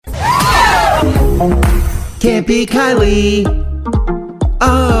Can't be Kylie.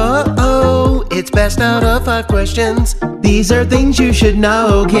 Oh, it's best out of 5 questions. These are things you should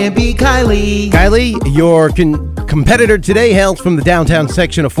know. Can't be Kylie. Kylie, your competitor today hails from the downtown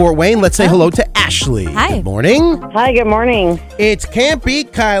section of Fort Wayne. Let's say hello to Ashley. Hi. Good morning. Hi, good morning. It's Can't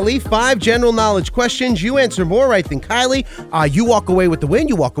Beat Kylie. 5 general knowledge questions. You answer more right than Kylie. You walk away with the win.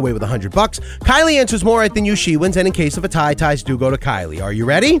 You walk away with $100. Kylie answers more right than you. She wins. And in case of a tie, ties do go to Kylie. Are you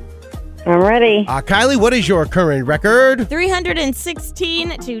ready? I'm ready. Kylie, what is your current record?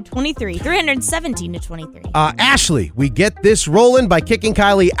 316 to 23. 317 to 23. Ashley, we get this rolling by kicking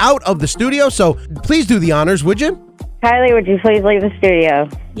Kylie out of the studio. So please do the honors, would you? Kylie, would you please leave the studio?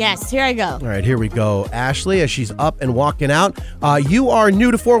 Yes, here I go. All right, here we go. Ashley, as she's up and walking out. You are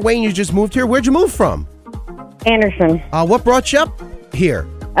new to Fort Wayne. You just moved here. Where'd you move from? Anderson. What brought you up here?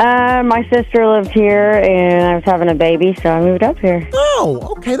 My sister lived here, and I was having a baby, so I moved up here.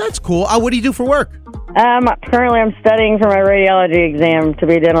 Oh, okay, that's cool. What do you do for work? Currently, I'm studying for my radiology exam to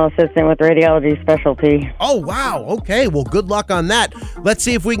be a dental assistant with radiology specialty. Oh, wow. Okay, well, good luck on that. Let's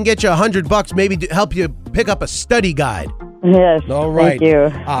see if we can get you $100, maybe to help you pick up a study guide. Yes, All right. thank you.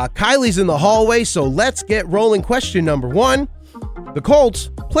 Kylie's in the hallway, so let's get rolling. Question number 1. The Colts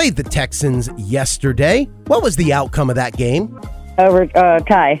played the Texans yesterday. What was the outcome of that game? Over,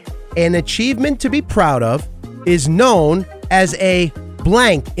 tie. An achievement to be proud of is known as a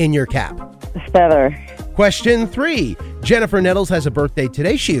blank in your cap. Feather. Question 3. Jennifer Nettles has a birthday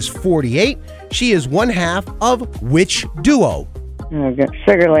today. She is 48. She is one half of which duo? Oh, good.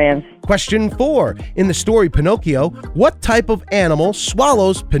 Sugarland. Question 4. In the story Pinocchio, what type of animal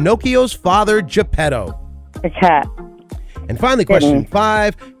swallows Pinocchio's father, Geppetto? A cat. And finally, question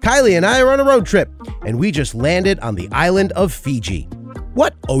 5. Kylie and I are on a road trip, and we just landed on the island of Fiji.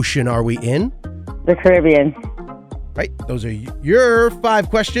 What ocean are we in? The Caribbean. Right, those are your 5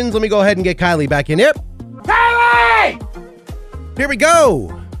 questions. Let me go ahead and get Kylie back in here. Kylie! Here we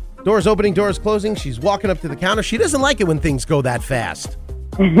go. Doors opening, doors closing. She's walking up to the counter. She doesn't like it when things go that fast.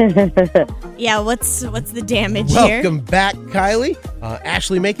 Yeah, what's the damage Welcome back, Kylie.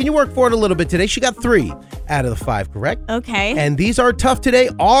 Ashley making you work for it a little bit today. She got 3 out of the 5 correct. Okay. And these are tough today.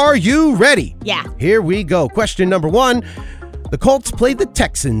 Are you ready? Yeah. Here we go. Question number 1. The Colts played the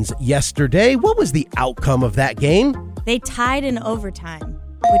Texans yesterday. What was the outcome of that game? They tied in overtime,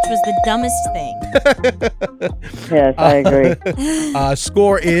 which was the dumbest thing. Yes, I agree.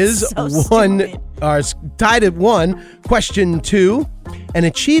 Score is So 1. stupid. Tied at 1. Question 2. An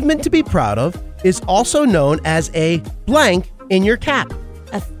achievement to be proud of is also known as a blank in your cap.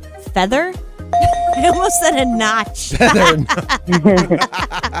 A feather? I almost said a notch.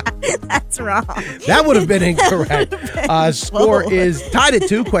 That's wrong. That would have been incorrect. Score is tied at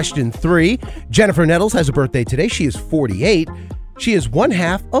 2. Question 3. Jennifer Nettles has a birthday today. She is 48. She is one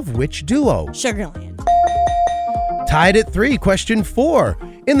half of which duo? Sugarland. Tied at 3. Question 4.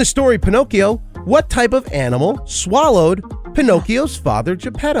 In the story Pinocchio, what type of animal swallowed Pinocchio's father,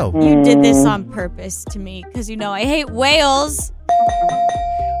 Geppetto? You did this on purpose to me because you know I hate whales.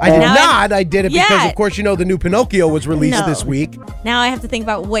 I did not. I did it because, Yeah. of course, you know the new Pinocchio was released this week. Now I have to think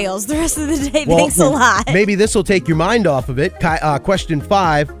about whales the rest of the day. Thanks a lot. Maybe this will take your mind off of it. Question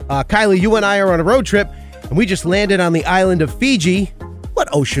 5. Kylie, you and I are on a road trip, and we just landed on the island of Fiji. What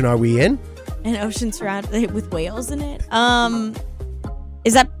ocean are we in? An ocean surrounded with whales in it.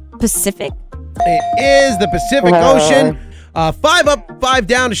 Is that Pacific? It is the Pacific Ocean. 5 up, 5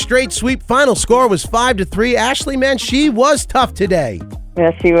 down, a straight sweep. Final score was 5-3. Ashley, man, she was tough today.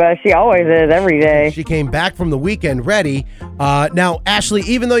 Yes, she was. She always is, every day. She came back from the weekend ready. Now, Ashley,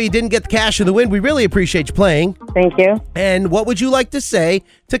 even though you didn't get the cash of the win, we really appreciate you playing. Thank you. And what would you like to say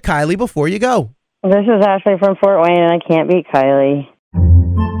to Kylie before you go? This is Ashley from Fort Wayne, and I can't beat Kylie.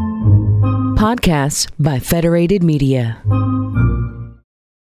 Podcasts by Federated Media.